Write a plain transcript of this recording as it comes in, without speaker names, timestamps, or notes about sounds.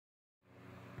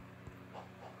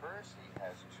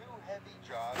has two heavy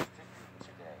jobs to do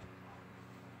today.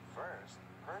 First,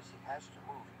 Percy has to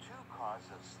move 2 cars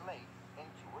of slate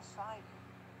into a siding.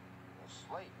 The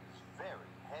slate is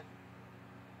very heavy.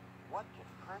 What can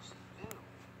Percy do?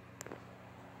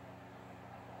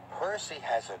 Percy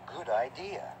has a good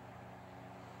idea.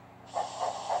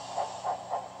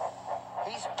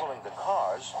 He's pulling the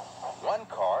cars 1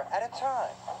 car at a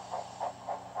time.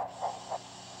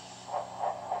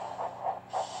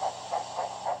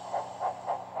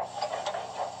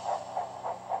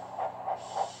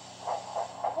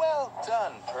 Well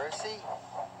done, Percy.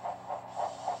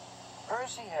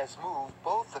 Percy has moved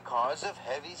both the cars of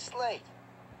heavy slate.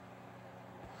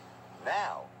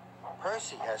 Now,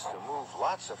 Percy has to move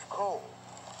lots of coal,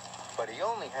 but he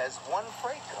only has 1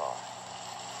 freight car.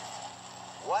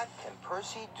 What can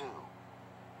Percy do?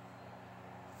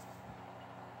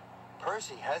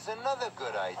 Percy has another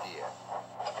good idea.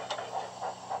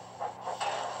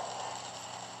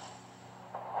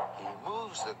 He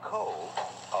moves the coal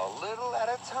a little at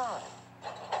a time.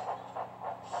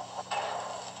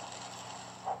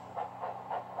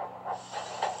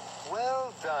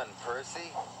 Well done,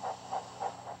 Percy.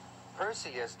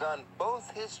 Percy has done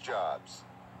both his jobs.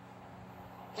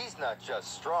 He's not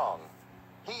just strong,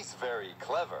 he's very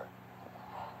clever.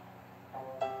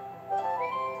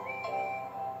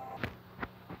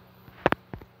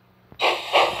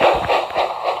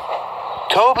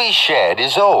 Toby's shed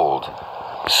is old,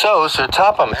 so Sir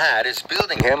Topham Hatt is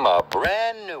building him a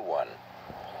brand new one.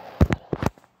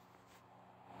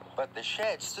 But the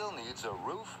shed still needs a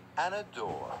roof and a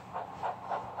door.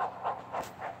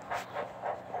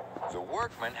 The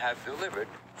workmen have delivered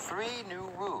 3 new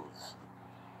roofs,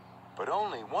 but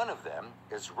only one of them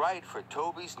is right for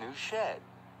Toby's new shed.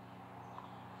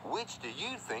 Which do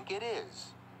you think it is?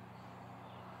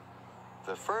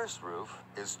 The first roof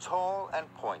is tall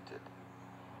and pointed.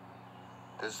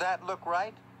 Does that look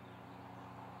right?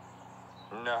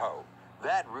 No,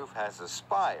 that roof has a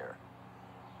spire.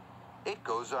 It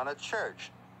goes on a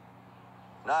church,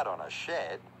 not on a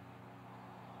shed.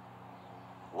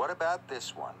 What about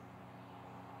this one?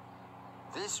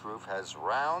 This roof has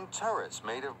round turrets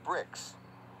made of bricks.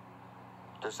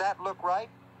 Does that look right?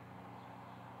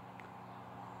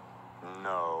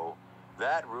 No,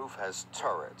 that roof has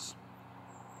turrets.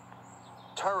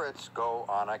 Turrets go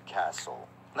on a castle,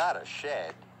 not a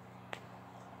shed.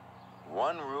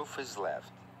 1 roof is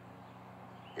left.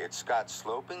 It's got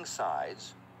sloping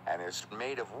sides and is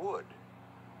made of wood.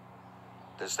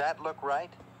 Does that look right?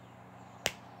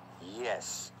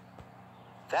 Yes.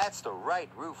 That's the right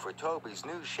roof for Toby's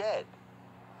new shed.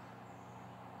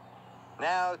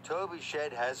 Now Toby's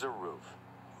shed has a roof,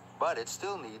 but it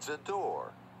still needs a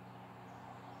door.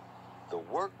 The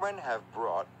workmen have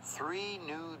brought 3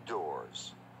 new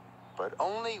doors, but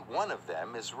only one of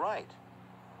them is right.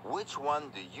 Which one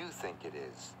do you think it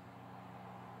is?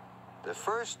 The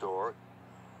first door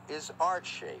is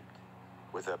arch-shaped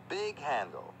with a big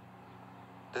handle.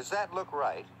 Does that look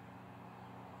right?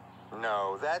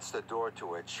 No, that's the door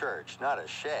to a church, not a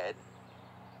shed.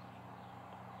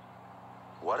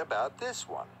 What about this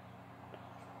one?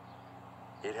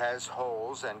 It has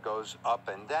holes and goes up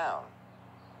and down.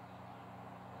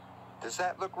 Does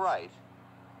that look right?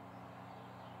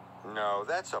 No,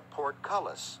 that's a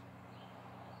portcullis.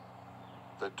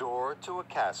 The door to a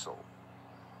castle,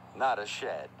 not a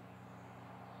shed.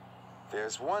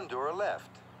 There's 1 door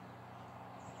left.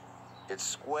 It's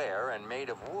square and made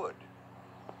of wood.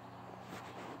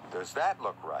 Does that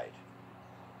look right?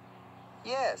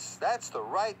 Yes, that's the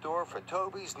right door for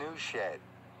Toby's new shed.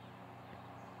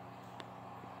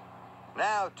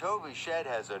 Now Toby's shed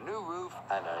has a new roof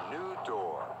and a new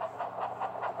door.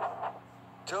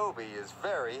 Toby is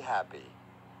very happy.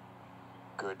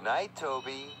 Good night,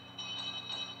 Toby.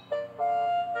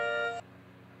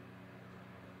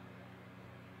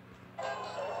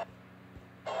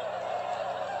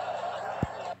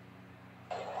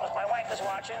 My wife is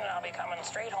watching, and I'll be coming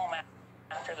straight home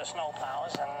after the snow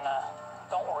plows. And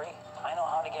don't worry, I know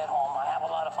how to get home. I have a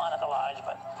lot of fun at the lodge,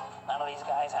 but none of these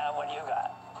guys have what you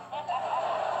got.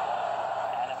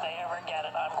 And if they ever get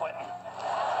it, I'm quitting.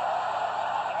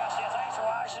 Thanks for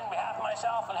watching. On behalf of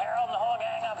myself and Harold and the whole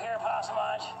gang up here at Possum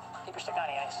Lodge, keep your stick on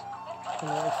the ice.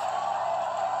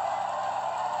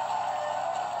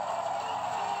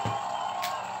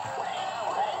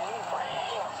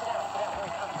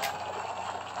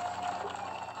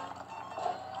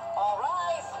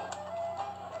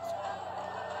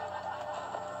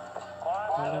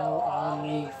 Hello,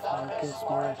 Omni, Focus,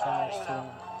 Moritas,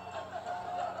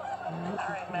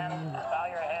 Alright, men, bow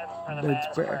your head for the That's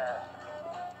man's fair. prayer.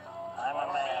 I'm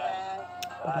a man,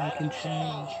 but I can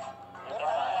change. If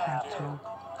I have to,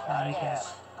 I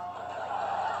guess.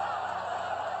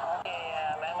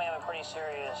 Okay, men, we have a pretty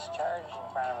serious charge in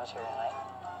front of us here tonight.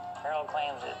 Harold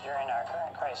claims that during our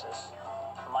current crisis,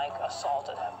 Mike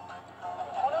assaulted him.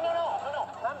 Oh, no,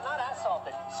 not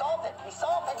assaulted. Salted. He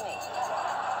salted me.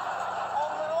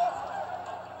 Oh, no.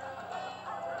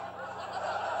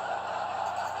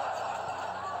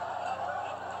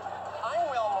 I'm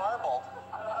well marbled.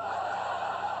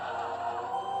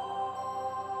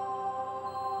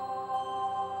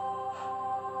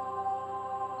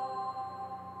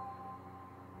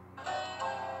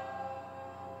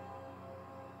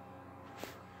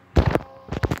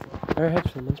 Bow your heads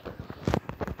for the mince bread.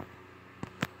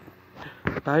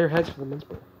 Bow your heads for the mince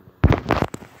bread.